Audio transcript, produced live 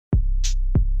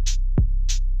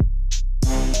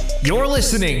You're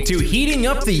listening to Heating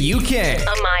Up the UK,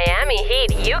 a Miami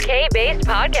Heat UK-based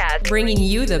podcast, bringing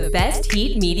you the best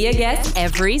Heat media guests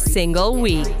every single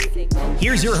week.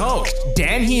 Here's your host,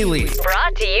 Dan Healy.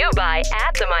 Brought to you by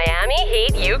 @ the Miami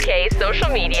Heat UK social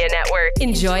media network.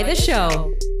 Enjoy the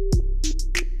show.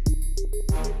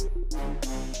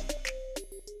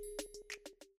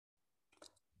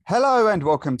 Hello and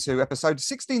welcome to episode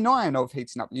 69 of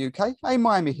Heating Up the UK, a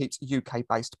Miami Heat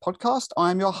UK-based podcast.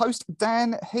 I'm your host,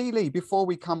 Dan Healy. Before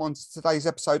we come on to today's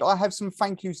episode, I have some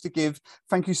thank yous to give.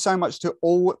 Thank you so much to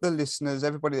all the listeners,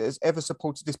 everybody that has ever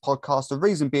supported this podcast. The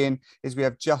reason being is we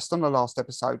have just on the last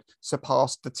episode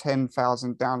surpassed the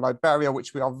 10,000 download barrier,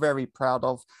 which we are very proud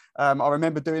of. I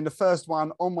remember doing the first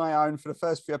one on my own for the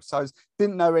first few episodes,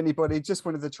 didn't know anybody, just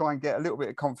wanted to try and get a little bit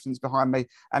of confidence behind me.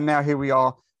 And now here we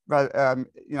are.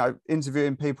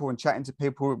 Interviewing people and chatting to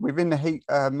people within the Heat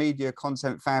media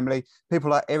content family, people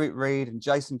like Eric Reed and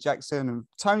Jason Jackson and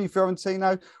Tony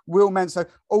Fiorentino, Will Manso.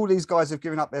 All these guys have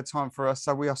given up their time for us,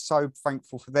 so we are so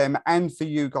thankful for them and for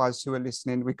you guys who are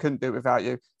listening. We couldn't do it without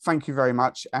you. Thank you very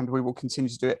much, and we will continue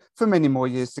to do it for many more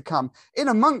years to come. In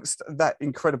amongst that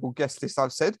incredible guest list,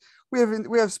 I've said, we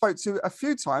have spoke to a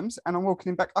few times, and I'm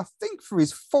welcoming back, I think, for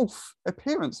his 4th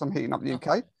appearance on Heating Up the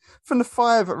UK from the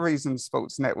 5 Reasons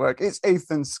Sports Network. It's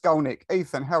Ethan Skolnick.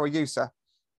 Ethan, how are you, sir?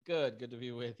 Good to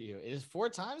be with you. It is 4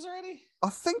 times already? I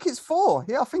think it's 4.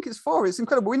 Yeah, I think it's 4. It's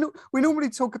incredible. We normally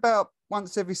talk about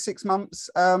once every 6 months,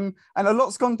 and a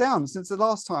lot's gone down since the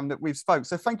last time that we've spoke.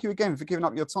 So thank you again for giving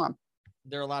up your time.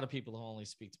 There are a lot of people who only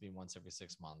speak to me once every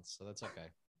 6 months, so that's okay.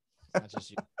 It's not just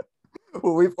you.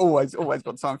 Well, we've always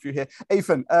got time for you here.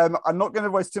 Ethan, I'm not going to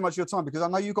waste too much of your time because I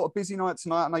know you've got a busy night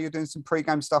tonight. I know you're doing some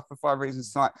pre-game stuff for 5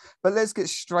 Reasons tonight, but let's get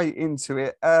straight into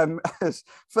it.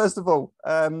 First of all,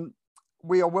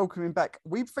 we are welcoming back,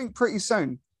 we think pretty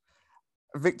soon,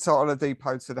 Victor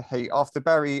Oladipo to the Heat after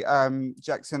Barry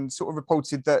Jackson sort of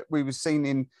reported that we were seen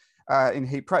in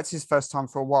Heat practice. First time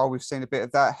for a while. We've seen a bit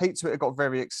of that. Heat Twitter got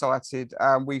very excited.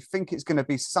 We think it's going to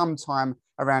be sometime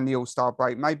around the All-Star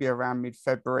break, maybe around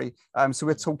mid-February. So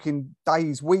we're talking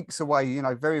days, weeks away,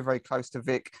 very, very close to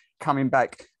Vic coming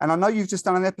back. And I know you've just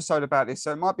done an episode about this,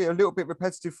 so it might be a little bit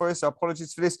repetitive for us. So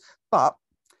apologies for this. But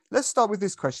let's start with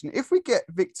this question. If we get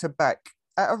Victor back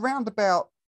at around about,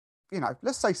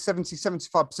 let's say 70,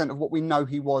 75% of what we know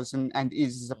he was and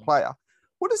is as a player,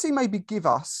 what does he maybe give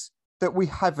us that we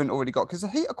haven't already got? Because the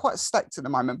Heat are quite stacked at the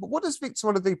moment, but what does Victor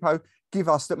Oladipo give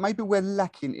us that maybe we're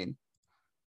lacking in?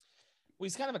 Well,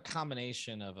 he's kind of a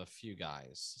combination of a few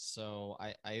guys. So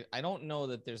I don't know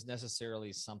that there's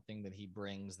necessarily something that he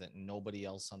brings that nobody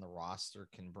else on the roster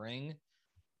can bring,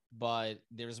 but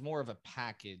there's more of a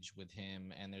package with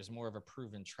him and there's more of a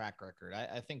proven track record.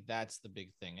 I think that's the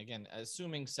big thing. Again,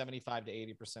 assuming 75 to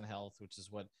 80% health, which is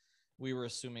what we were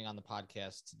assuming on the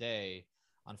podcast today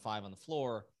on 5 on the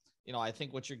Floor. I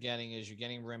think what you're getting is you're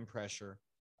getting rim pressure.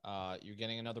 You're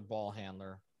getting another ball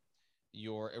handler.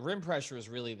 Your rim pressure is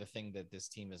really the thing that this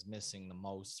team is missing the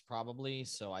most, probably.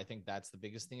 So I think that's the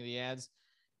biggest thing that he adds.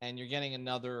 And you're getting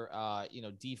another,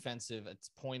 defensive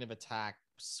point of attack,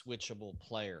 switchable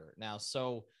player. Now,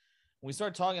 so when we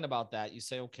start talking about that, you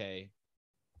say, okay,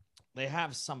 they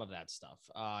have some of that stuff.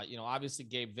 Obviously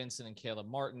Gabe Vincent and Caleb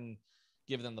Martin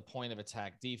give them the point of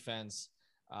attack defense.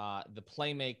 The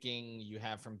playmaking you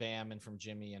have from Bam and from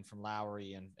Jimmy and from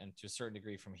Lowry and to a certain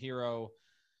degree from Hero.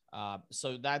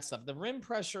 So that stuff. The rim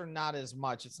pressure, not as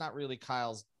much. It's not really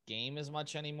Kyle's game as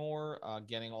much anymore,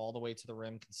 getting all the way to the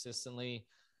rim consistently.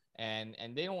 And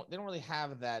they don't really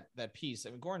have that piece. I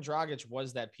mean, Goran Dragic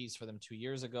was that piece for them 2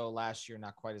 years ago. Last year,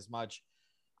 not quite as much.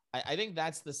 I think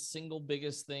that's the single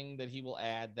biggest thing that he will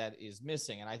add that is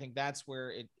missing. And I think that's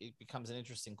where it becomes an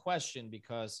interesting question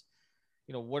because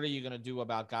what are you going to do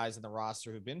about guys in the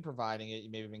roster who've been providing it? You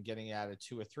maybe been getting it out of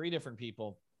 2 or 3 different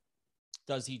people.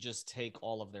 Does he just take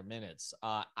all of their minutes?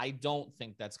 I don't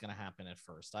think that's going to happen at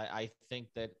first. I think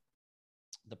that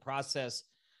the process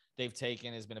they've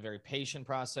taken has been a very patient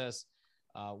process.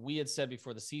 We had said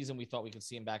before the season, we thought we could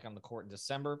see him back on the court in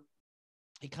December.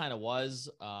 He kind of was.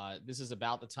 This is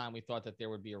about the time we thought that there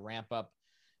would be a ramp up.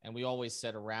 And we always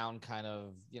said around kind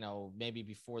of, maybe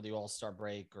before the All-Star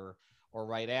break or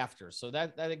right after. So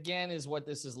that again is what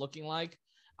this is looking like.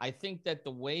 I think that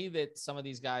the way that some of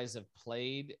these guys have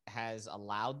played has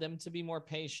allowed them to be more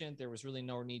patient. There was really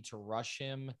no need to rush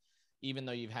him, even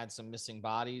though you've had some missing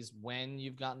bodies when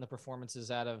you've gotten the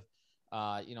performances out of,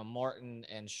 Martin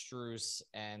and Strus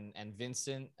and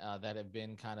Vincent that have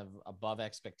been kind of above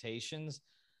expectations.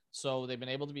 So they've been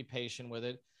able to be patient with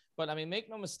it. But I mean, make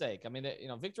no mistake. I mean,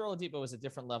 Victor Oladipo is a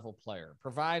different level player,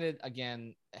 provided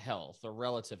again, health or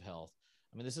relative health.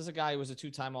 I mean, this is a guy who was a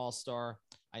 2-time All-Star.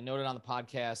 I noted on the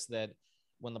podcast that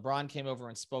when LeBron came over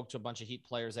and spoke to a bunch of Heat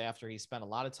players after, he spent a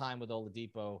lot of time with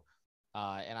Oladipo.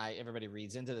 And everybody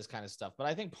reads into this kind of stuff. But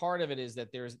I think part of it is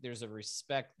that there's a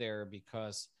respect there,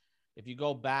 because if you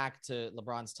go back to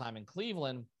LeBron's time in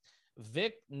Cleveland,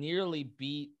 Vic nearly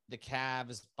beat the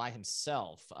Cavs by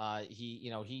himself.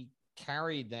 He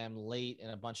carried them late in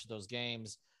a bunch of those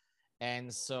games.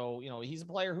 And so, he's a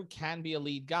player who can be a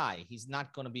lead guy. He's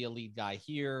not going to be a lead guy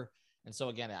here. And so,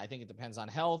 again, I think it depends on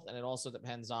health, and it also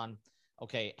depends on,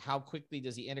 okay, how quickly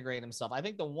does he integrate himself? I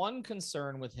think the one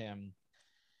concern with him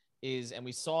is, and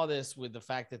we saw this with the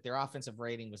fact that their offensive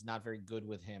rating was not very good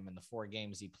with him in the 4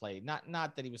 games he played. Not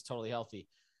that he was totally healthy,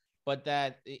 but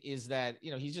he's not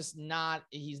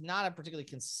a particularly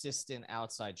consistent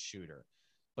outside shooter,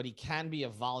 but he can be a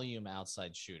volume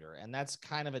outside shooter. And that's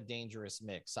kind of a dangerous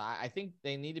mix. I think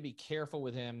they need to be careful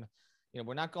with him.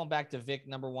 We're not going back to Vic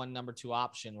number 1, number 2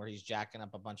 option where he's jacking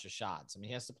up a bunch of shots. I mean,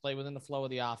 he has to play within the flow of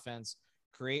the offense,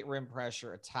 create rim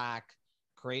pressure, attack,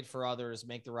 create for others,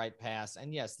 make the right pass.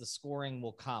 And yes, the scoring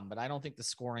will come, but I don't think the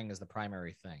scoring is the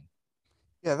primary thing.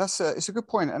 Yeah, it's a good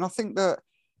point. And I think that,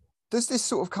 does this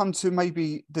sort of come to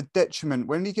maybe the detriment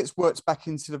when he gets worked back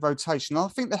into the rotation? I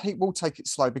think the Heat will take it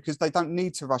slow because they don't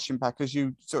need to rush him back, as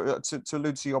you to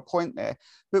allude to your point there.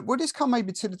 But would this come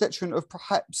maybe to the detriment of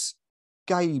perhaps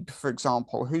Gabe, for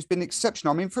example, who's been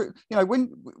exceptional? I mean,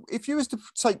 if you was to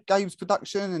take Gabe's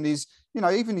production and his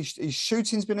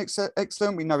shooting's been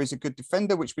excellent. We know he's a good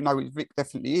defender, which we know Vic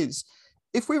definitely is.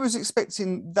 If we was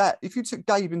expecting that, if you took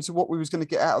Gabe into what we was going to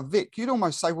get out of Vic, you'd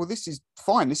almost say, well, this is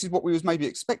fine. This is what we was maybe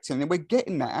expecting, and we're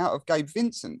getting that out of Gabe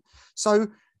Vincent. So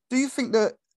do you think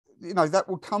that, that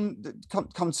will come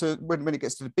to when it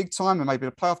gets to the big time and maybe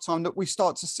the playoff time, that we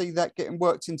start to see that getting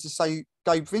worked into, say,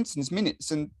 Gabe Vincent's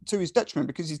minutes, and to his detriment,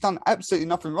 because he's done absolutely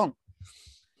nothing wrong?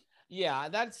 Yeah,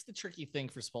 that's the tricky thing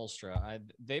for Spoelstra.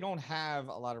 They don't have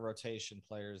a lot of rotation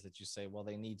players that you say, well,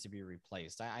 they need to be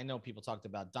replaced. I know people talked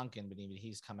about Duncan, but even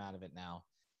he's come out of it now.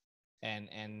 And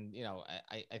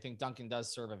I think Duncan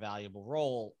does serve a valuable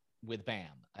role with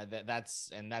Bam.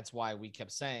 That's why we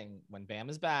kept saying, when Bam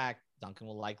is back, Duncan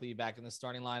will likely be back in the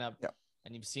starting lineup. Yep.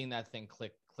 And you've seen that thing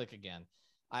click again.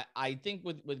 I think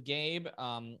with Gabe,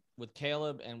 with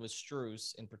Caleb, and with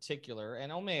Strus in particular,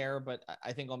 and Omer, but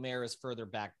I think Omer is further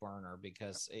back burner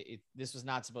because this was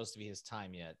not supposed to be his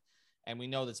time yet. And we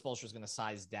know that Spoelstra is going to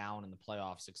size down in the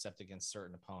playoffs, except against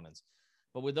certain opponents.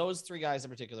 But with those 3 guys in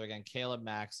particular, again, Caleb,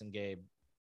 Max, and Gabe,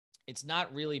 it's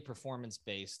not really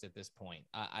performance-based at this point.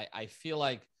 I feel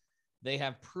like they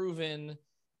have proven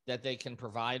that they can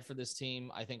provide for this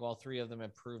team. I think all 3 of them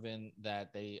have proven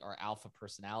that they are alpha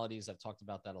personalities. I've talked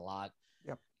about that a lot.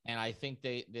 Yep. And I think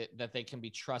that they can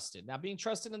be trusted. Now, being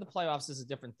trusted in the playoffs is a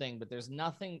different thing, but there's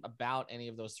nothing about any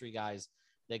of those 3 guys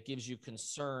that gives you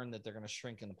concern that they're going to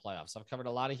shrink in the playoffs. I've covered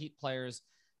a lot of Heat players,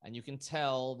 and you can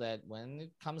tell that when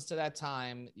it comes to that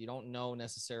time, you don't know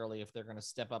necessarily if they're going to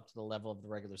step up to the level of the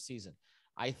regular season.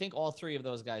 I think all 3 of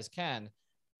those guys can.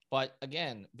 But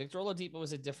again, Victor Oladipo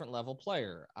is a different level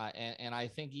player. And I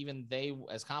think even they,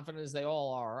 as confident as they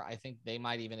all are, I think they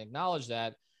might even acknowledge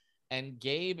that. And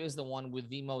Gabe is the one with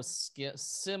the most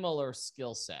similar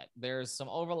skill set. There's some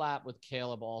overlap with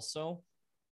Caleb also.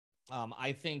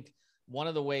 I think one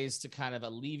of the ways to kind of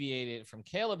alleviate it from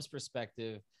Caleb's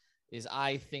perspective is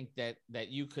I think that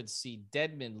you could see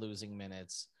Dedmon losing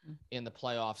minutes in the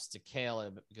playoffs to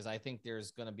Caleb, because I think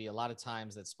there's going to be a lot of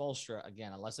times that Spoelstra,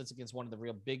 again, unless it's against one of the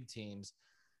real big teams,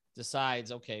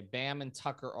 decides, okay, Bam and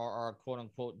Tucker are our quote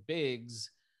unquote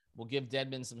bigs. We'll give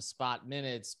Dedmon some spot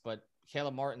minutes, but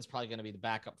Caleb Martin's probably going to be the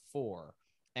backup 4.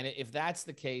 And if that's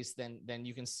the case, then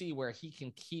you can see where he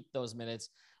can keep those minutes.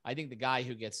 I think the guy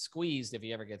who gets squeezed if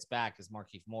he ever gets back is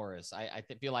Markieff Morris. I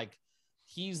feel like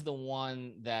he's the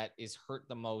one that is hurt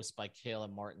the most by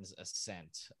Caleb Martin's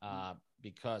ascent,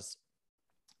 because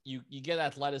you get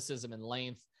athleticism and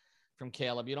length from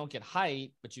Caleb. You don't get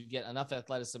height, but you get enough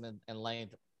athleticism and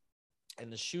length.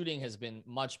 And the shooting has been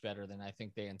much better than I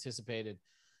think they anticipated.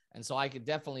 And so I could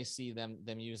definitely see them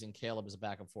using Caleb as a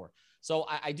backup 4. So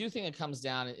I do think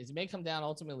it may come down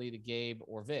ultimately to Gabe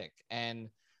or Vic. And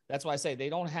that's why I say they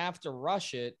don't have to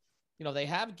rush it. They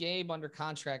have Gabe under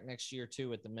contract next year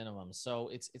too, at the minimum. So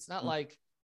it's not like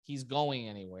he's going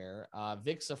anywhere.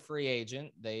 Vic's a free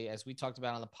agent. As we talked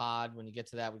about on the pod, when you get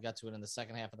to that, we got to it in the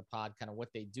second half of the pod, kind of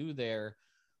what they do there.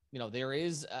 There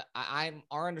is,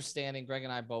 our understanding, Greg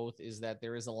and I both, is that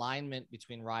there is alignment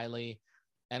between Riley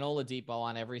and Oladipo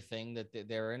on everything, that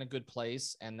they're in a good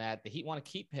place and that the Heat want to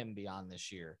keep him beyond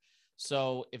this year.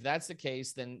 So if that's the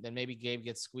case, then maybe Gabe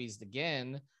gets squeezed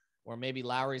again. or maybe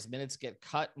Lowry's minutes get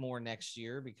cut more next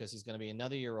year because he's going to be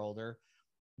another year older.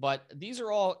 But these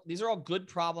are all good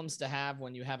problems to have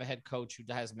when you have a head coach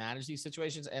who has managed these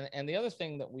situations. And the other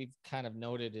thing that we've kind of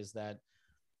noted is that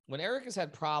when Eric has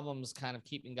had problems kind of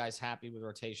keeping guys happy with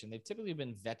rotation, they've typically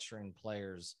been veteran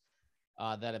players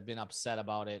that have been upset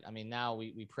about it. I mean, now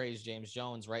we praise James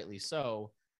Jones, rightly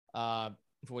so, for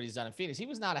what he's done in Phoenix. He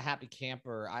was not a happy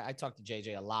camper. I talked to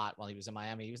JJ a lot while he was in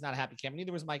Miami. He was not a happy camper.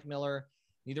 Neither was Mike Miller.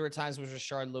 Neither at times was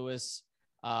Rashard Lewis.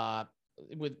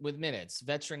 With minutes,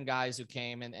 veteran guys who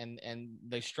came and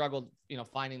they struggled,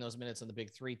 finding those minutes on the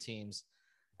big three teams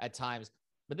at times.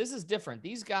 But this is different.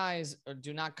 These guys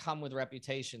do not come with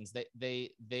reputations.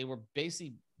 They were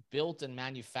basically built and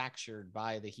manufactured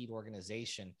by the Heat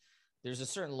organization. There's a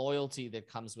certain loyalty that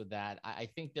comes with that. I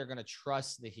think they're going to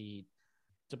trust the Heat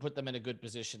to put them in a good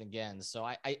position again. So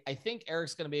I think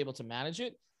Eric's going to be able to manage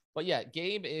it. But yeah,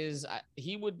 Gabe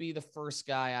he would be the first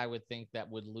guy I would think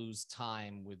that would lose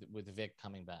time with Vic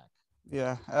coming back.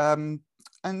 Yeah.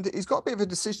 And he's got a bit of a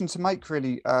decision to make,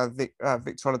 really,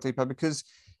 Victor Oladipo, because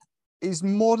he's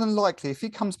more than likely, if he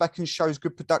comes back and shows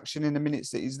good production in the minutes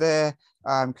that he's there,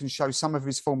 can show some of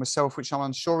his former self, which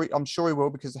I'm sure he will,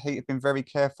 because the Heat have been very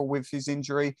careful with his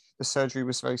injury. The surgery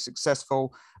was very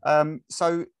successful.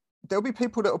 So there'll be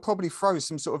people that will probably throw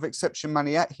some sort of exception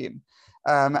money at him.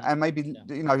 And maybe,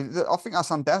 I think that's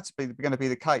undoubtedly going to be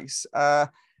the case.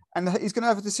 And he's going to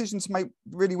have a decision to make,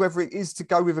 really, whether it is to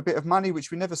go with a bit of money,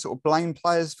 which we never sort of blame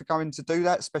players for going to do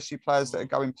that, especially players that are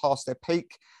going past their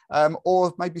peak,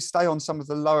 or maybe stay on some of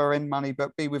the lower end money,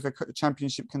 but be with a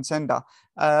championship contender.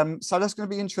 So that's going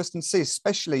to be interesting to see,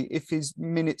 especially if his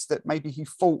minutes that maybe he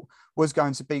thought was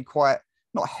going to be quite,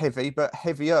 not heavy, but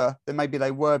heavier than maybe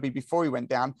they were before he went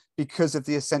down, because of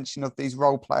the ascension of these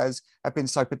role players have been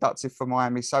so productive for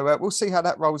Miami. So we'll see how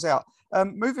that rolls out.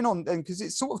 Moving on then, because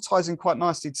it sort of ties in quite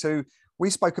nicely to, we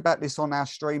spoke about this on our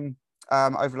stream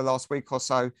over the last week or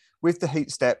so, with the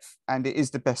Heat's depth, and it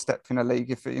is the best depth in the league.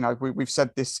 If we've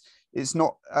said this, it's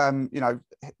not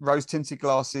rose-tinted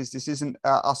glasses. This isn't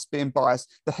us being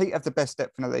biased. The Heat have the best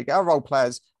depth in the league. Our role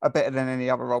players are better than any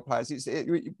other role players.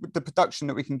 The production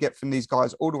that we can get from these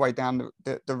guys all the way down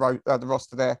the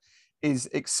roster there is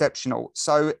exceptional.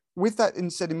 So with that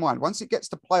said in mind, once it gets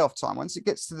to playoff time, once it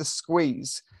gets to the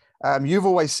squeeze, you've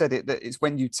always said it, that it's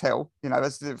when you tell.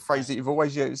 That's the phrase that you've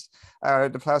always used.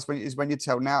 The playoffs is when you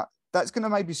tell. Now, that's going to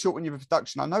maybe shorten your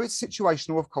production. I know it's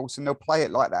situational, of course, and they'll play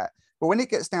it like that. But when it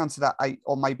gets down to that 8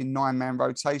 or maybe 9-man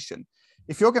rotation,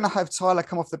 if you're going to have Tyler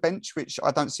come off the bench, which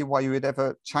I don't see why you would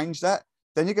ever change that,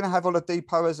 then you're going to have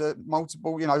Oladipo as a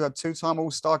multiple, a two-time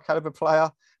all-star caliber player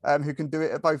who can do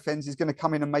it at both ends. He's going to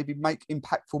come in and maybe make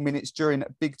impactful minutes during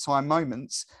big-time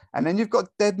moments. And then you've got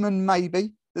Dedmon,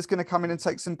 maybe, that's going to come in and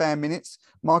take some bare minutes.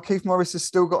 Markieff Morris has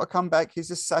still got to come back.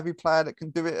 He's a savvy player that can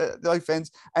do it at both ends.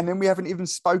 And then we haven't even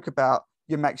spoke about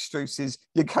your Max Struses,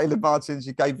 your Caleb Martins,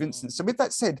 your Gabe Vincent. So with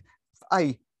that said,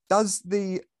 does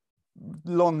the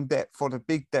long depth or the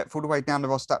big depth all the way down the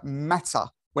roster matter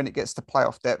when it gets to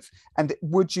playoff depth? And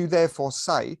would you therefore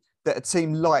say that a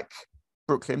team like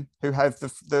Brooklyn, who have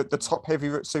the top heavy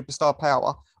superstar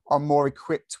power, are more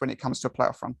equipped when it comes to a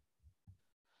playoff run?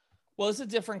 Well, it's a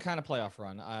different kind of playoff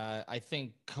run. I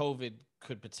think COVID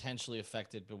could potentially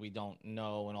affect it, but we don't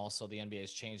know. And also the NBA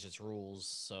has changed its rules,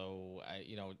 so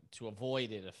to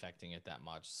avoid it affecting it that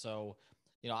much. So,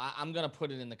 I'm going to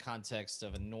put it in the context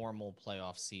of a normal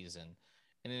playoff season.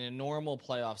 And in a normal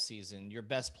playoff season, your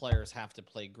best players have to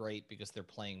play great because they're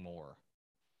playing more.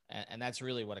 And that's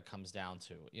really what it comes down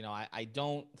to. I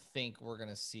don't think we're going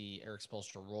to see Erik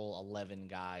Spoelstra roll 11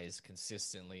 guys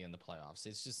consistently in the playoffs.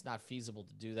 It's just not feasible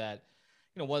to do that.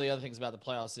 One of the other things about the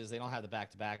playoffs is they don't have the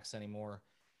back-to-backs anymore.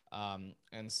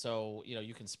 And so,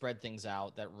 you can spread things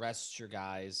out that rests your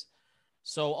guys.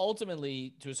 So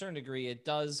ultimately, to a certain degree, it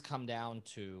does come down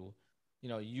to,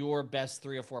 your best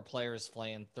 3 or 4 players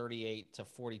playing 38 to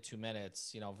 42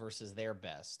 minutes, versus their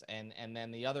best. And then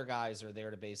the other guys are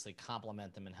there to basically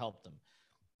complement them and help them.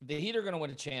 The Heat are going to win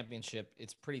a championship.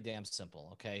 It's pretty damn simple,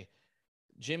 okay?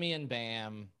 Jimmy and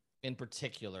Bam, in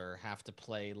particular, have to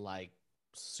play like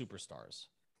superstars.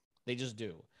 They just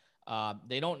do.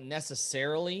 They don't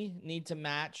necessarily need to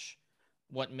match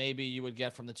what maybe you would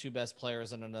get from the 2 best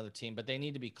players on another team, but they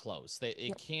need to be close.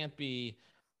 It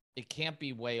can't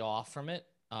be way off from it,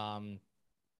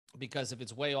 because if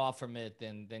it's way off from it,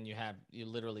 then you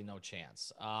literally no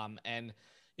chance. And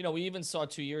we even saw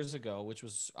 2 years ago, which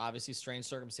was obviously strange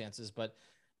circumstances, but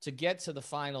to get to the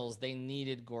finals, they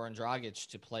needed Goran Dragic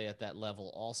to play at that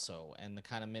level also, and the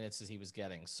kind of minutes that he was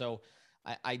getting. So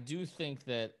I do think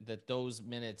that those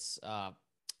minutes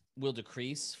will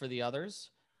decrease for the others.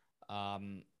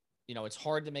 it's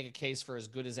hard to make a case for as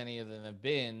good as any of them have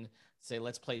been. Say,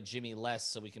 let's play Jimmy less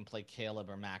so we can play Caleb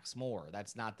or Max more.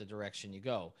 That's not the direction you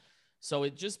go. So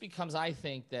it just becomes, I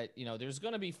think that, there's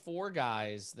going to be 4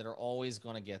 guys that are always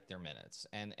going to get their minutes.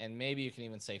 And maybe you can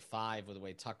even say 5 with the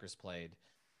way Tucker's played.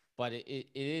 But it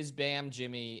is Bam,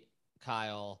 Jimmy,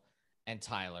 Kyle, and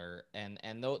Tyler. And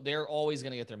they're always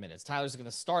going to get their minutes. Tyler's going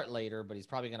to start later, but he's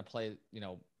probably going to play,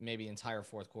 maybe entire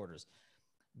fourth quarters.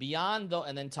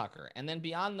 And then Tucker. And then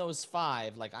beyond those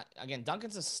 5, again,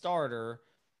 Duncan's a starter.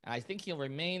 And I think he'll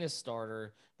remain a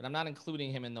starter, but I'm not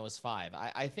including him in those 5.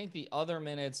 I think the other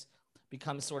minutes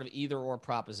become sort of either or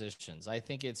propositions. I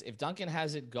think it's if Duncan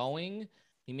has it going,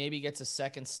 he maybe gets a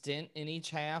second stint in each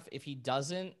half. If he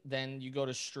doesn't, then you go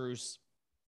to Strus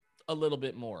a little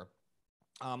bit more.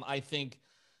 I think,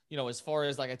 as far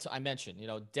as I mentioned,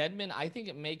 Dedmon, I think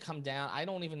it may come down. I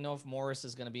don't even know if Morris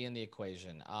is going to be in the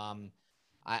equation.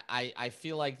 I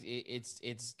feel like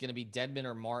it's going to be Dedmon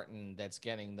or Martin that's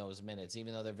getting those minutes,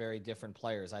 even though they're very different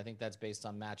players. I think that's based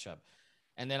on matchup.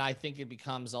 And then I think it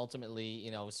becomes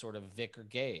ultimately, sort of Vic or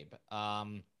Gabe.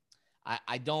 I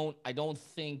don't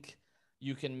think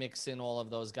you can mix in all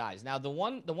of those guys. Now, the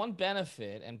one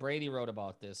benefit, and Brady wrote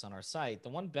about this on our site, the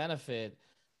one benefit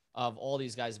of all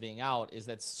these guys being out is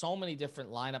that so many different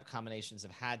lineup combinations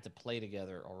have had to play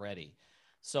together already.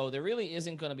 So there really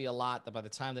isn't going to be a lot that by the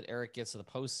time that Eric gets to the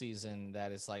postseason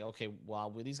that it's like, okay, well,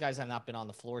 these guys have not been on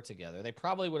the floor together. They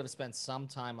probably would have spent some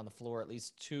time on the floor, at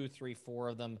least 2, 3, 4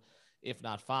 of them, if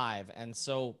not 5. And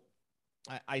so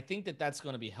I think that that's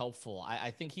going to be helpful.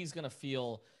 I think he's going to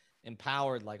feel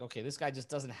empowered, like, okay, this guy just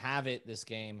doesn't have it this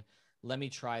game. Let me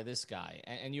try this guy.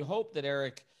 And you hope that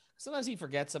Eric, sometimes he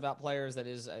forgets about players. That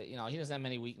is, he doesn't have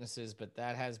many weaknesses, but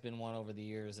that has been one over the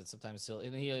years that sometimes he'll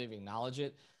even acknowledge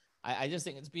it. I just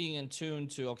think it's being in tune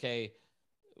to, okay,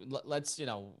 let's,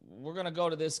 we're going to go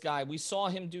to this guy. We saw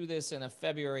him do this in a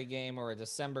February game or a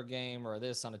December game or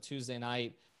this on a Tuesday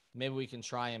night. Maybe we can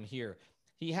try him here.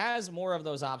 He has more of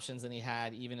those options than he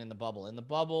had even in the bubble. In the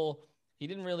bubble, he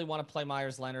didn't really want to play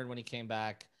Myers Leonard when he came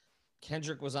back.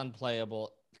 Kendrick was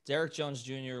unplayable. Derrick Jones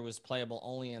Jr. was playable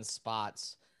only in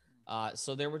spots.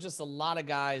 So there were just a lot of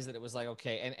guys that it was like,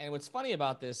 okay. And what's funny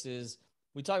about this is,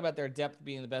 we talk about their depth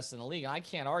being the best in the league, and I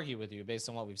can't argue with you based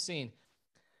on what we've seen.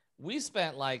 We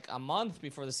spent like a month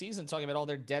before the season talking about all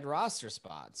their dead roster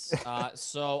spots.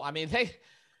 So, I mean,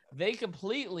 they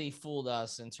completely fooled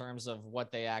us in terms of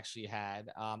what they actually had.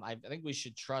 I think we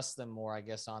should trust them more, I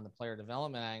guess, on the player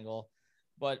development angle.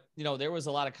 But, there was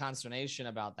a lot of consternation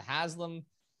about the Haslam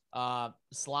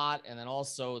slot, and then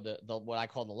also the what I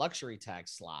call the luxury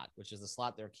tax slot, which is the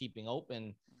slot they're keeping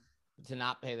open to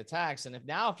not pay the tax. And if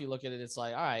you look at it, it's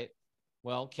like, all right,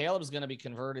 well, Caleb's going to be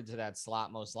converted to that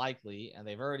slot most likely. And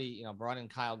they've already, brought in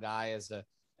Kyle Guy as a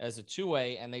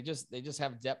 2-way, and they just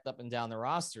have depth up and down the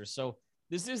roster. So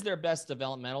this is their best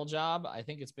developmental job. I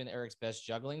think it's been Eric's best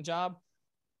juggling job,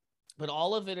 but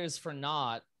all of it is for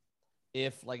naught.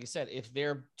 If, like you said, if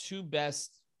their 2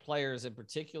 best players in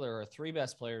particular, or 3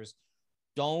 best players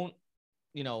don't,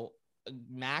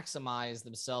 maximize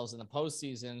themselves in the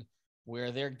postseason,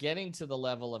 where they're getting to the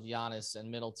level of Giannis and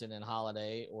Middleton and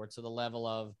Holiday, or to the level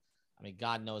of,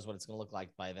 God knows what it's going to look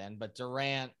like by then, but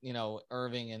Durant,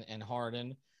 Irving and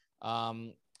Harden,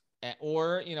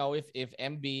 or, if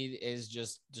Embiid is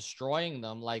just destroying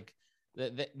them, like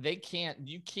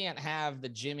you can't have the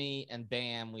Jimmy and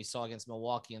Bam we saw against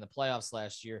Milwaukee in the playoffs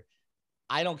last year.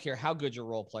 I don't care how good your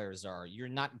role players are. You're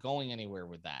not going anywhere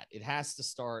with that. It has to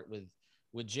start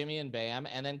with Jimmy and Bam.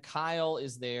 And then Kyle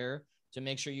is there to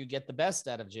make sure you get the best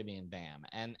out of Jimmy and Bam.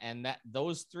 And that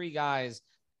those 3 guys,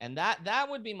 and that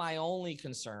would be my only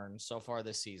concern so far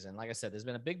this season. Like I said, there's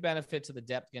been a big benefit to the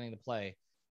depth getting to play.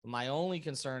 But my only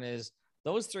concern is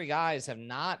those 3 guys have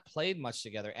not played much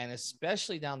together, and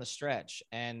especially down the stretch.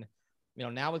 And,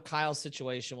 now with Kyle's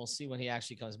situation, we'll see when he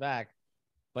actually comes back,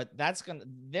 but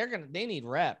they need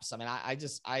reps.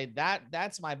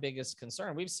 That's my biggest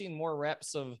concern. We've seen more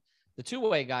reps of the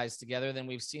 2-way guys together than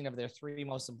we've seen of their 3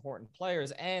 most important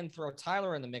players, and throw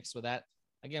Tyler in the mix with that.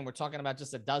 Again, we're talking about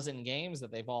just a dozen games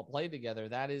that they've all played together.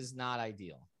 That is not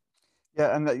ideal.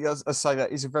 Yeah, and as I say,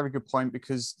 that is a very good point,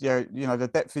 because the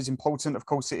depth is important. Of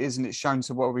course it is, and it's shown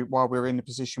to why we're in the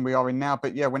position we are in now.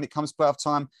 But yeah, when it comes to playoff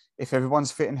time, if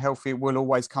everyone's fit and healthy, it will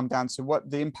always come down to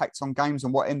what the impact on games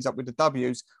and what ends up with the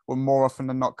W's will more often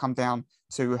than not come down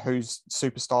to whose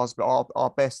superstars are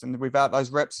best. And without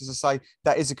those reps, as I say,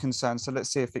 that is a concern. So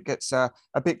let's see if it gets a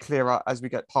bit clearer as we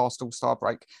get past All-Star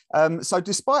break. So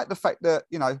despite the fact that,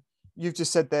 you've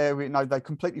just said there, they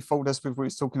completely fooled us with, we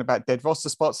was talking about dead roster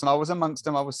spots, and I was amongst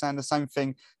them. I was saying the same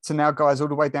thing to now guys all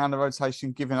the way down the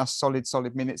rotation, giving us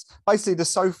solid minutes. Basically, the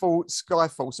SoFal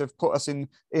Skyforce have put us in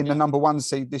the number 1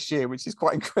 seed this year, which is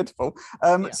quite incredible.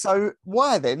 So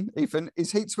why then, Ethan,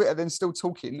 is Heat Twitter then still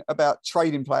talking about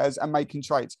trading players and making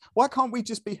trades? Why can't we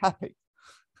just be happy?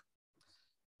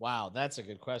 Wow, that's a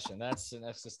good question. That's an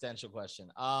existential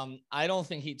question. I don't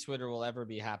think Heat Twitter will ever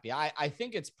be happy. I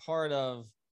think it's part of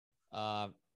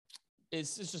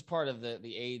it's just part of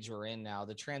the age we're in now.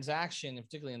 The transaction,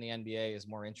 particularly in the NBA, is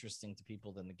more interesting to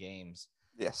people than the games.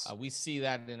 Yes. We see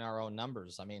that in our own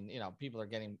numbers. I mean, people are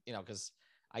getting, because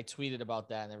I tweeted about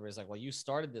that and everybody's like, well, you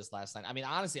started this last night. I mean,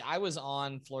 honestly, I was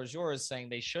on Floor's Yours saying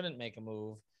they shouldn't make a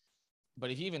move. But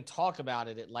if you even talk about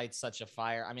it, it lights such a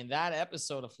fire. I mean, that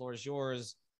episode of Floor's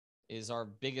Yours is our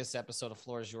biggest episode of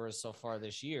Floor's Yours so far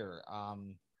this year.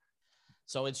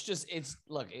 So that's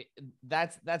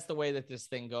the way that this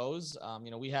thing goes.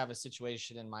 We have a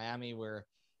situation in Miami where,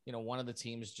 one of the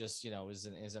teams just, is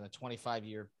in a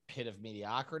 25-year pit of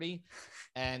mediocrity,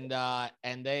 and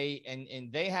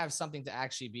they have something to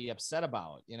actually be upset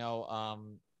about. I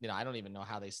don't even know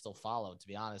how they still follow, to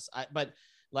be honest. But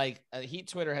Heat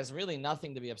Twitter has really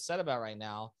nothing to be upset about right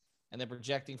now. And they're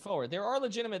projecting forward. There are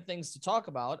legitimate things to talk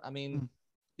about. I mean,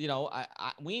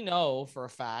 we know for a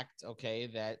fact, okay,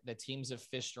 that the teams have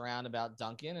fished around about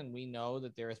Duncan, and we know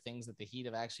that there are things that the Heat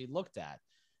have actually looked at.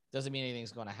 Doesn't mean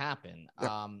anything's going to happen,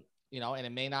 and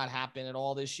it may not happen at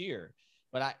all this year.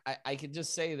 But I could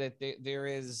just say that there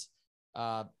is,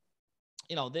 I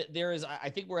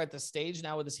think we're at the stage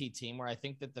now with this Heat team where I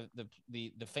think that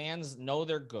the fans know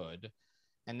they're good.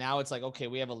 And now it's like, okay,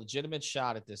 we have a legitimate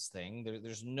shot at this thing.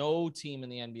 There's no team in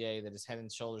the NBA that is head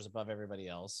and shoulders above everybody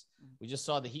else. We just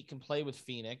saw the Heat can play with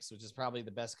Phoenix, which is probably the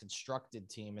best constructed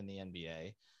team in the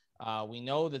NBA. We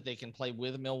know that they can play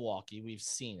with Milwaukee. We've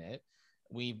seen it.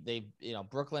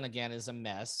 Brooklyn again is a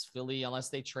mess. Philly, unless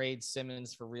they trade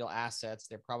Simmons for real assets,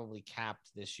 they're probably capped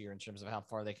this year in terms of how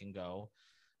far they can go.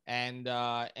 And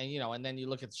then you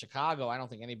look at Chicago. I don't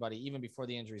think anybody, even before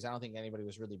the injuries, I don't think anybody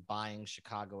was really buying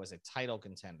Chicago as a title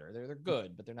contender. They're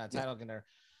good, but they're not a title contender.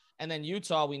 And then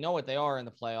Utah, we know what they are in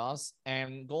the playoffs.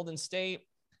 And Golden State,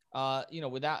 unless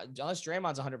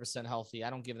Draymond's 100% healthy, I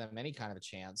don't give them any kind of a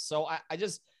chance. So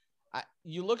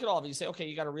you look at all of it, you say, okay,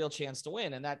 you got a real chance to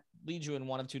win, and that leads you in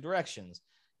one of two directions.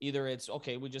 Either it's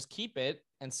okay, we just keep it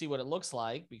and see what it looks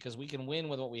like because we can win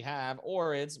with what we have,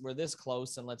 or it's we're this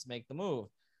close and let's make the move.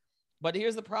 But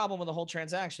here's the problem with the whole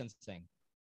transactions thing.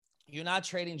 You're not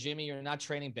trading Jimmy, you're not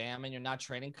trading Bam, and you're not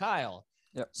trading Kyle.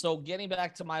 Yep. So getting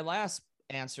back to my last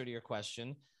answer to your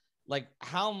question,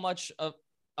 how much of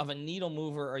a needle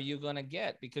mover are you going to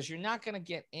get? Because you're not going to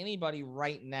get anybody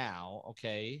right now,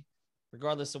 okay,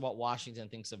 regardless of what Washington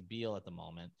thinks of Beal at the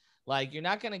moment. You're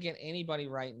not going to get anybody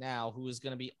right now who is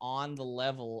going to be on the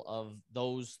level of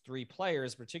those three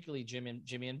players, particularly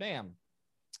Jimmy and Bam.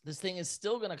 This thing is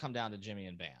still going to come down to Jimmy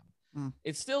and Bam.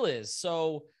 It still is.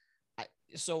 So,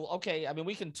 okay. I mean,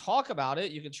 we can talk about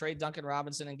it. You can trade Duncan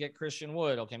Robinson and get Christian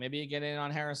Wood. Okay. Maybe you get in on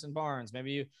Harrison Barnes.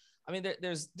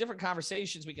 There's different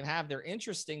conversations we can have. They're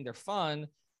interesting. They're fun.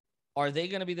 Are they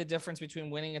going to be the difference between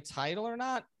winning a title or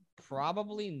not?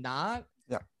 Probably not.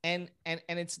 Yeah. And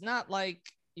it's not like,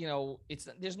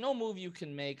 there's no move you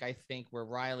can make, I think, where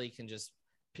Riley can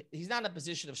he's not in a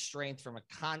position of strength from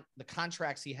the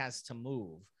contracts he has to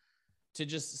move to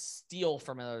just steal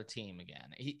from another team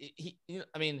again.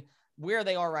 Where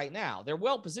they are right now, they're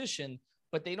well positioned,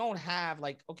 but they don't have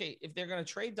if they're going to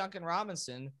trade Duncan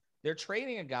Robinson, they're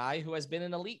trading a guy who has been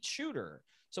an elite shooter.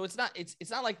 So it's not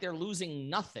like they're losing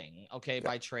nothing,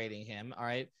 by trading him. All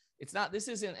right. This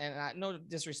isn't, and no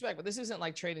disrespect, but this isn't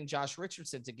like trading Josh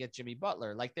Richardson to get Jimmy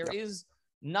Butler. There is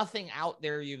nothing out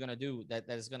there you're going to do that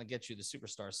is going to get you the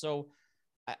superstar. So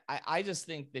I just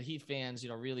think that Heat fans,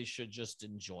 really should just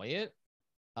enjoy it.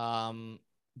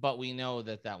 But we know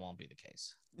that won't be the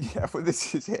case. Yeah, well,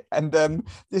 this is it. And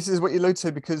this is what you allude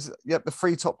to because, the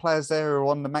three top players there are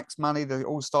on the max money, the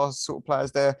all-star sort of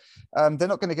players there. They're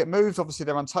not going to get moved. Obviously,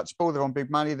 they're untouchable. They're on big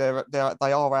money. They are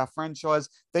our franchise.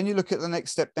 Then you look at the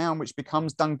next step down, which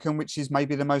becomes Duncan, which is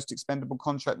maybe the most expendable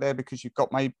contract there because you've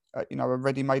got a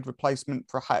ready-made replacement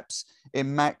perhaps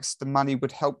in Max. The money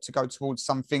would help to go towards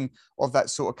something of that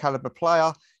sort of caliber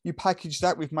player. You package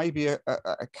that with maybe a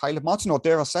Caleb Martin, or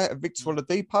dare I say it, a Victor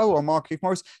Oladipo or Markieff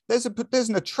Morris. There's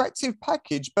an attractive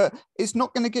package, but it's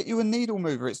not going to get you a needle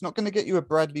mover. It's not going to get you a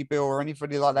Bradley Beal or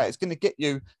anybody like that. It's going to get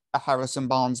you a Harrison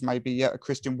Barnes, maybe a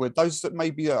Christian Wood, those that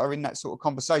maybe are in that sort of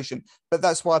conversation. But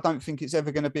that's why I don't think it's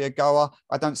ever going to be a goer.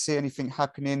 I don't see anything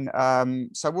happening.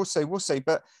 So we'll see.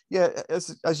 But yeah,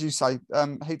 as you say,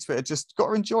 Heat Twitter, just got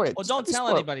to enjoy it. Well, don't tell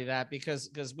anybody that because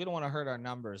we don't want to hurt our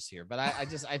numbers here. But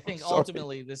I think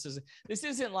ultimately this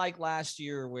isn't like last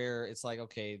year where it's like,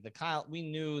 okay, we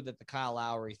knew that the Kyle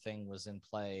Lowry thing was in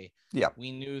play. Yeah,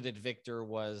 we knew that Victor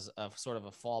was a sort of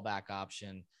a fallback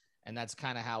option. And that's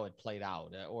kind of how it played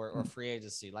out, or free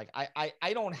agency. Like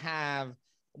I don't have.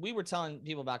 We were telling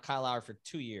people about Kyle Lowry for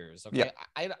 2 years. Okay,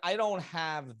 yeah. I don't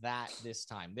have that this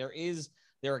time. There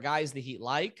are guys the Heat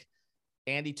like.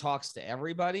 Andy talks to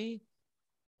everybody.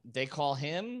 They call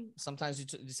him. Sometimes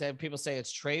people say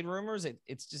it's trade rumors.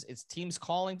 It's teams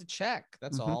calling to check.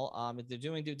 That's all. If they're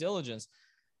doing due diligence,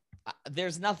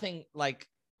 there's nothing like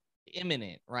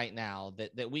imminent right now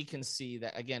that we can see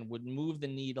that again would move the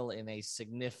needle in a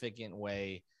significant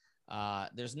way.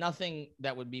 There's nothing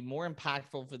that would be more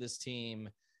impactful for this team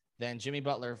than Jimmy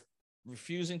Butler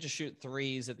refusing to shoot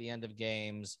threes at the end of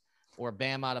games, or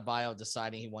Bam Adebayo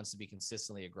deciding he wants to be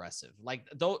consistently aggressive. Like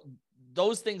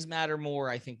those things matter more,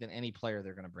 I think, than any player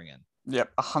they're going to bring in.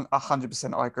 Yep,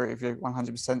 100%. I agree with you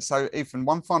 100%. So, Ethan,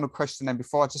 one final question then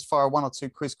before I just fire 1 or 2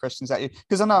 quiz questions at you,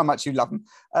 because I know how much you love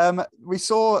them. We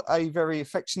saw a very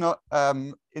affectionate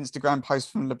Instagram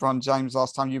post from LeBron James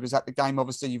last time you was at the game.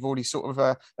 Obviously, you've already sort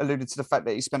of alluded to the fact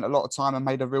that he spent a lot of time and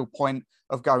made a real point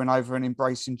of going over and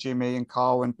embracing Jimmy and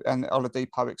Carl and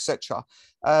Oladipo, etc.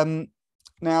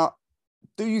 Now,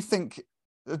 do you think,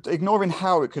 ignoring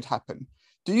how it could happen,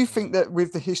 do you think that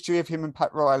with the history of him and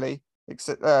Pat Riley,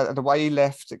 the way he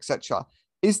left, etc.,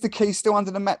 is the key still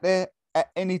under the mat there at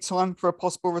any time for a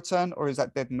possible return, or is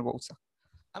that dead in the water?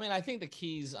 I mean, I think the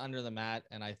key's under the mat,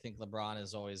 and I think LeBron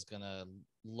is always going to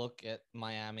look at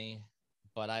Miami,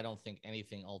 but I don't think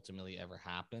anything ultimately ever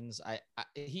happens.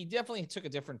 He definitely took a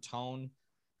different tone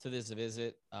to this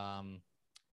visit, and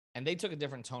they took a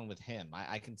different tone with him.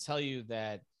 I can tell you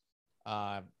that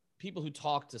people who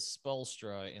talked to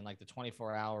Spoelstra in like the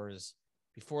 24 hours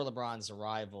before LeBron's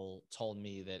arrival told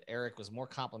me that Eric was more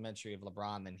complimentary of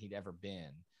LeBron than he'd ever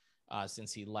been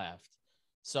since he left.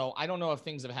 So I don't know if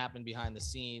things have happened behind the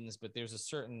scenes, but there's a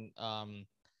certain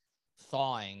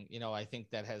thawing, I think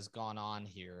that has gone on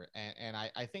here. And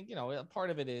I think, part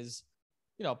of it is,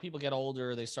 people get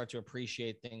older, they start to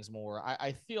appreciate things more.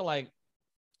 I feel like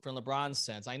from LeBron's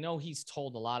sense, I know he's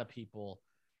told a lot of people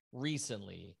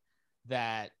recently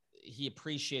that he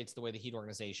appreciates the way the Heat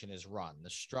organization is run, the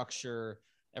structure,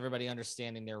 everybody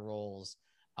understanding their roles.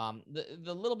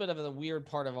 The little bit of the weird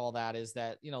part of all that is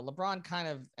that, LeBron kind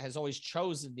of has always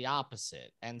chosen the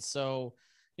opposite. And so,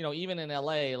 even in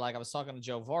LA, like I was talking to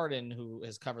Joe Varden, who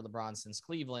has covered LeBron since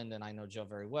Cleveland, and I know Joe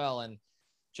very well. And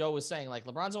Joe was saying, like,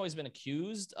 LeBron's always been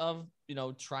accused of,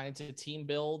 trying to team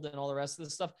build and all the rest of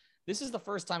this stuff. This is the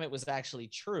first time it was actually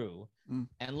true.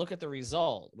 And look at the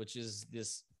result, which is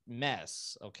this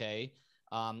mess. Okay.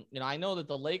 I know that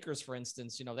the Lakers, for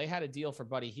instance, they had a deal for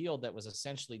Buddy Hield that was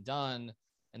essentially done.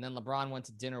 And then LeBron went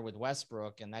to dinner with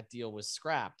Westbrook and that deal was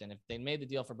scrapped. And if they made the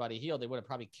deal for Buddy Hield, they would have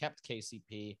probably kept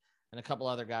KCP and a couple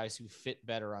other guys who fit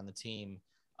better on the team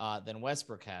than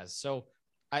Westbrook has. So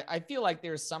I feel like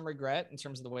there's some regret in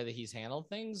terms of the way that he's handled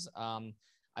things.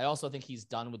 I also think he's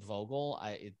done with Vogel.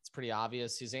 It's pretty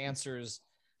obvious. His answers,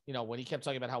 when he kept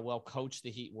talking about how well coached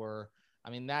the Heat were, I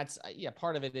mean, that's,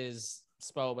 part of it is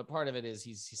Spo, but part of it is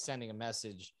he's sending a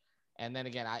message. And then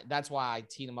again, that's why I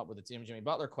teed him up with the Jimmy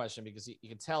Butler question, because you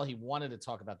could tell he wanted to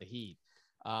talk about the Heat.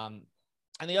 And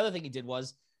the other thing he did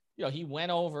was, he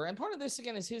went over, and part of this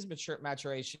again is his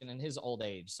maturation and his old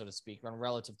age, so to speak, on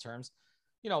relative terms.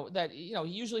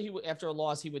 Usually after a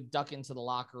loss, he would duck into the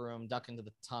locker room, duck into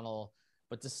the tunnel,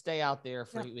 but to stay out there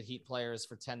with Heat players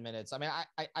for 10 minutes. I mean,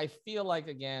 I feel like,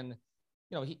 again,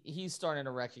 he's starting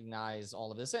to recognize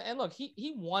all of this. And look,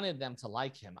 he wanted them to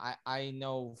like him. I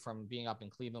know from being up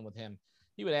in Cleveland with him,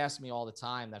 he would ask me all the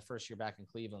time that first year back in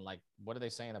Cleveland, like, what are they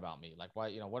saying about me? Like, why,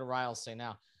 what do Riles say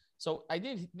now? So I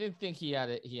did think he had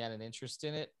an interest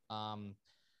in it.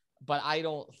 But I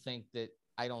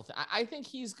think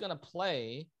he's going to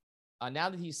play now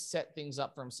that he's set things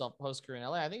up for himself post-career in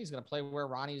LA. I think he's going to play where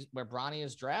Bronny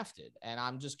is drafted. And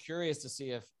I'm just curious to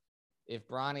see if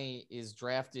Bronny is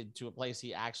drafted to a place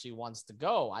he actually wants to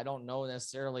go. I don't know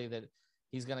necessarily that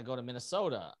he's going to go to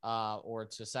Minnesota or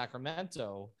to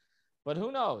Sacramento, but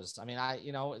who knows? I mean,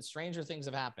 stranger things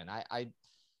have happened.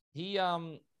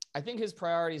 I think his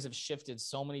priorities have shifted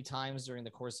so many times during the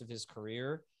course of his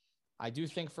career. I do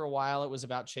think for a while it was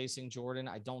about chasing Jordan.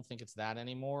 I don't think it's that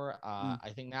anymore.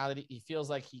 I think now that he feels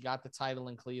like he got the title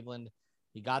in Cleveland,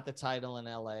 he got the title in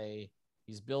LA,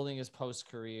 He's building his post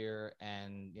career,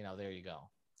 and there you go.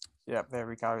 Yeah, there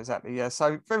we go. Exactly. Yeah.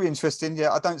 So very interesting.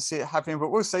 Yeah, I don't see it happening,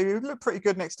 but we'll see. He look pretty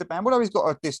good next to Bam. Although he's got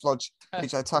to dislodge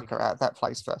PJ Tucker out of that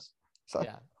place first. So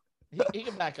yeah, he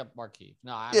can back up Markieff.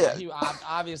 No,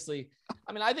 obviously.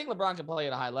 I mean, I think LeBron can play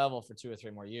at a high level for 2 or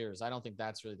 3 more years. I don't think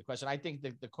that's really the question. I think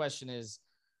the question is,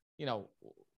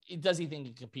 does he think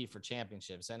he can compete for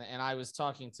championships? And I was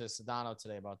talking to Sedano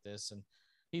today about this, and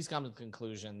he's come to the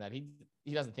conclusion that he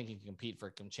doesn't think he can compete for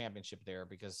a championship there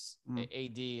because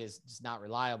AD is just not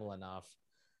reliable enough.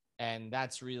 And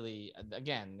that's really,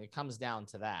 again, it comes down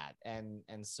to that. And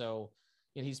so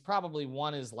he's probably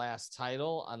won his last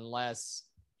title unless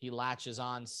he latches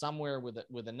on somewhere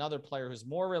with another player who's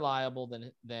more reliable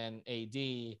than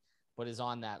AD, but is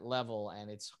on that level. And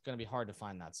it's going to be hard to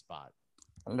find that spot.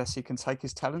 Unless he can take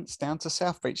his talents down to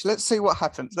South Beach. Let's see what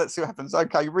happens.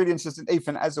 Okay, really interesting.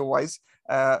 Ethan, as always,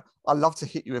 I love to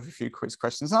hit you with a few quiz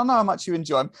questions. And I know how much you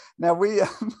enjoy them. Now,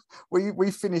 we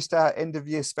finished our end of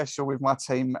year special with my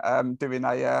team doing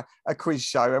a quiz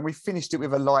show, and we finished it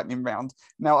with a lightning round.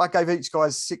 Now, I gave each guy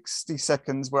 60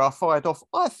 seconds where I fired off,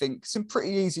 I think, some pretty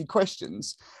easy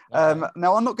questions.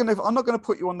 Now, I'm not going to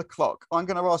put you on the clock. I'm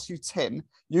going to ask you 10.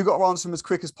 You got to answer them as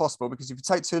quick as possible, because if you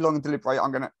take too long and deliberate,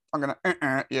 I'm going to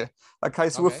yeah. Okay,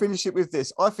 so we'll finish it with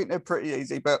this. I think they're pretty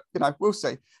easy, but we'll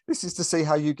see. This is to see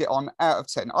how you get on out of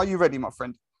 10. Are you ready, my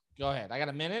friend? Go ahead. I got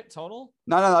a minute total.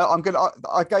 No.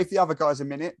 I gave the other guys a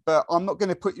minute, but I'm not going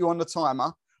to put you on the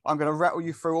timer. I'm going to rattle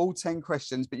you through all 10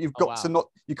 questions, but you've got to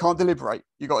you can't deliberate.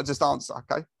 You got to just answer.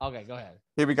 Okay. Okay. Go ahead.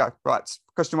 Here we go. Right.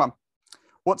 Question 1.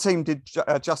 What team did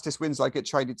Justice Winslow get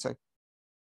traded to?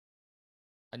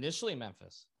 Initially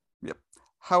Memphis. Yep.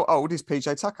 How old is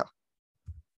PJ Tucker?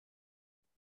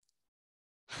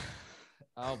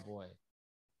 Oh boy.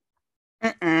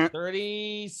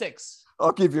 36.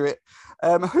 I'll give you it.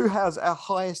 Who has our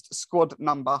highest squad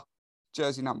number,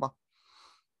 jersey number?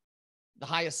 The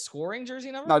highest scoring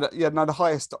jersey number? No, the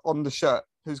highest on the shirt.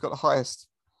 Who's got the highest?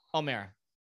 Omer.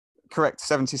 Correct,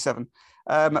 77.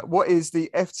 What is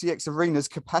the FTX Arena's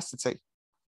capacity?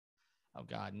 Oh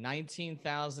God,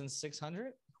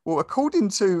 19,600. Well, according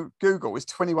to Google, it's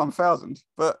 21,000.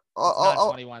 But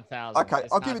not 21,000. Okay,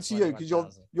 I'll give it to you because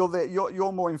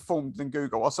you're more informed than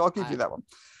Google. So I'll give you that one.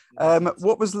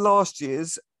 What was last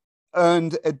year's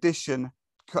earned edition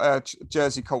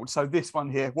jersey called? So this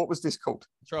one here, what was this called?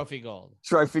 Trophy Gold.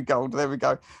 Trophy Gold. There we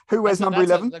go. Who wears number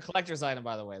 11? The collector's item,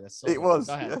 by the way. It was.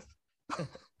 Go ahead. Yeah.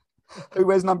 Who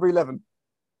wears number 11?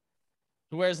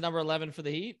 Who wears number 11 for the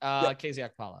Heat?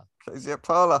 KZ Okpala. KZ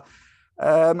Okpala.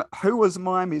 Who was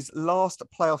Miami's last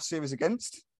playoff series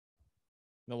against?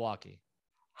 Milwaukee.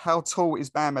 How tall is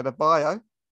Bam Adebayo?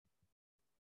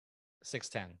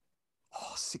 6'10".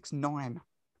 Oh, 6'9".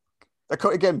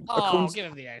 Again, give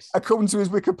him the ice. According to his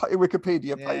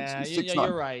Wikipedia page, he's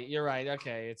 6'9". You're right.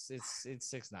 Okay, it's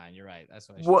 6'9". You're right. That's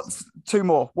what I should What's say. 2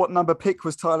 more? What number pick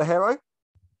was Tyler Hero?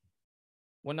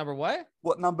 What number what?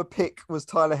 What number pick was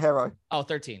Tyler Hero? Oh,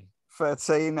 13.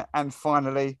 13. And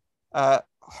finally,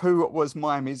 who was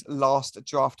Miami's last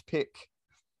draft pick?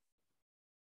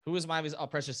 Who was Miami's? Oh,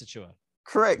 Precious Achiuwa.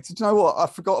 Correct. Do you know what? I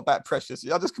forgot about Precious.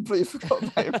 I just completely forgot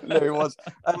about him. Who he was.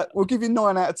 We'll give you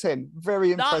 9 out of 10.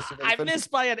 Very impressive. I missed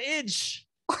by an inch.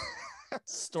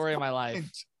 Story of my life.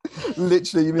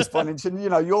 Literally, you missed by an inch. And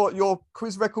your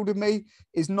quiz record with me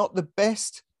is not the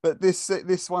best, but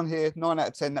this one here, 9 out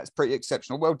of 10, that's pretty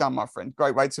exceptional. Well done, my friend.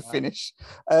 Great way to finish.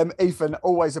 Ethan,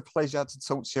 always a pleasure to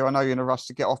talk to you. I know you're in a rush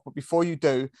to get off, but before you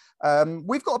do,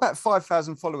 we've got about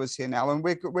 5,000 followers here now, and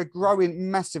we're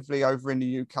growing massively over in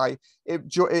the UK.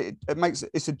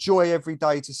 It's a joy every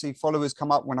day to see followers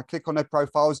come up. When I click on their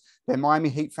profiles, they're Miami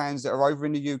Heat fans that are over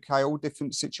in the UK, all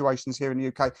different situations here in the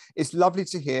UK. It's lovely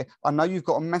to hear. I know you've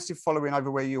got a massive following over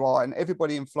where you are, and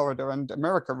everybody in Florida and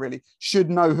America really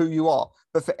should know who you are.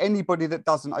 But for anybody that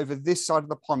doesn't over this side of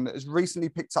the pond that has recently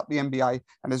picked up the NBA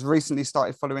and has recently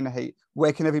started following the Heat,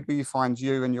 where can everybody find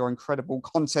you and your incredible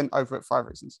content over at 5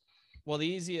 Reasons? Well, the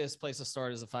easiest place to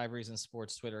start is the 5 Reasons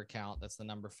Sports Twitter account. That's the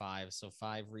number 5. So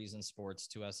 5 Reasons Sports,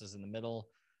 2 S's in the middle.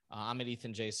 I'm at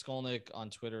Ethan J. Skolnick on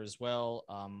Twitter as well.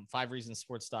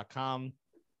 5reasonsports.com.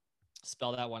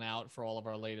 Spell that one out for all of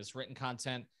our latest written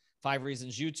content. 5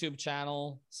 Reasons YouTube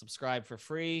channel. Subscribe for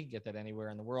free. Get that anywhere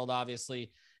in the world,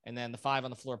 obviously. And then the 5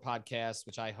 on the Floor podcast,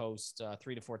 which I host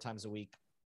 3 to 4 times a week,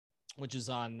 which is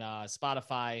on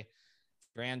Spotify.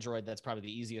 For Android, that's probably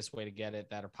the easiest way to get it,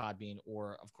 that or Podbean,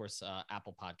 or, of course,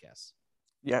 Apple Podcasts.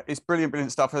 Yeah, it's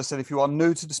brilliant stuff. As I said, if you are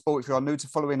new to the sport, if you are new to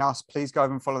following us, please go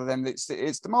over and follow them. It's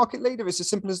the market leader. It's as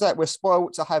simple as that. We're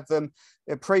spoiled to have them.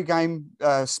 Pre-game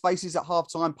spaces at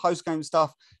halftime, post-game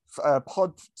stuff.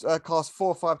 podcast 4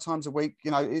 or 5 times a week.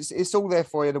 You know, it's all there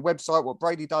for you. The website, what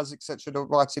Brady does, etc. The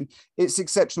writing, it's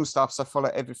exceptional stuff. So follow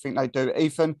everything they do.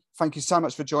 Ethan, thank you so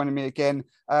much for joining me again.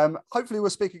 Hopefully we'll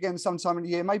speak again sometime in the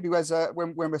year, maybe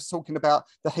when we're talking about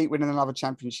the Heat winning another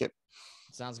championship.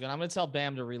 Sounds good. I'm going to tell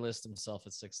Bam to relist himself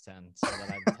at 6'10", so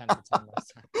that I'm 10 for 10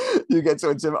 last time. You get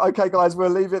to it, Tim. Okay, guys, we'll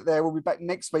leave it there. We'll be back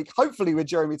next week, hopefully with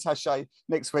Jeremy Taché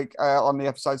next week on the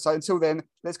episode. So until then,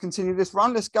 let's continue this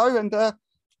run. Let's go and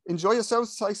enjoy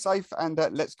yourselves. Stay safe and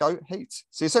let's go Heat.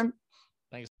 See you soon.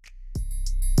 Thanks.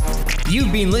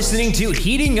 You've been listening to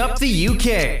Heating Up the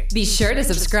UK. Be sure to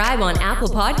subscribe on Apple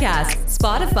Podcasts,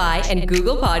 Spotify, and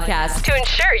Google Podcasts to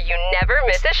ensure you never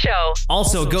miss a show.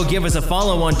 Also, go give us a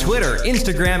follow on Twitter,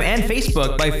 Instagram, and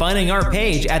Facebook by finding our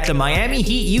page at the Miami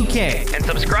Heat UK. And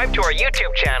subscribe to our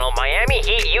YouTube channel, Miami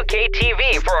Heat UK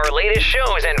TV, for our latest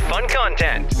shows and fun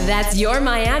content. That's your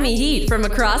Miami Heat from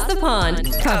across the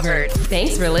pond covered.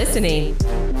 Thanks for listening.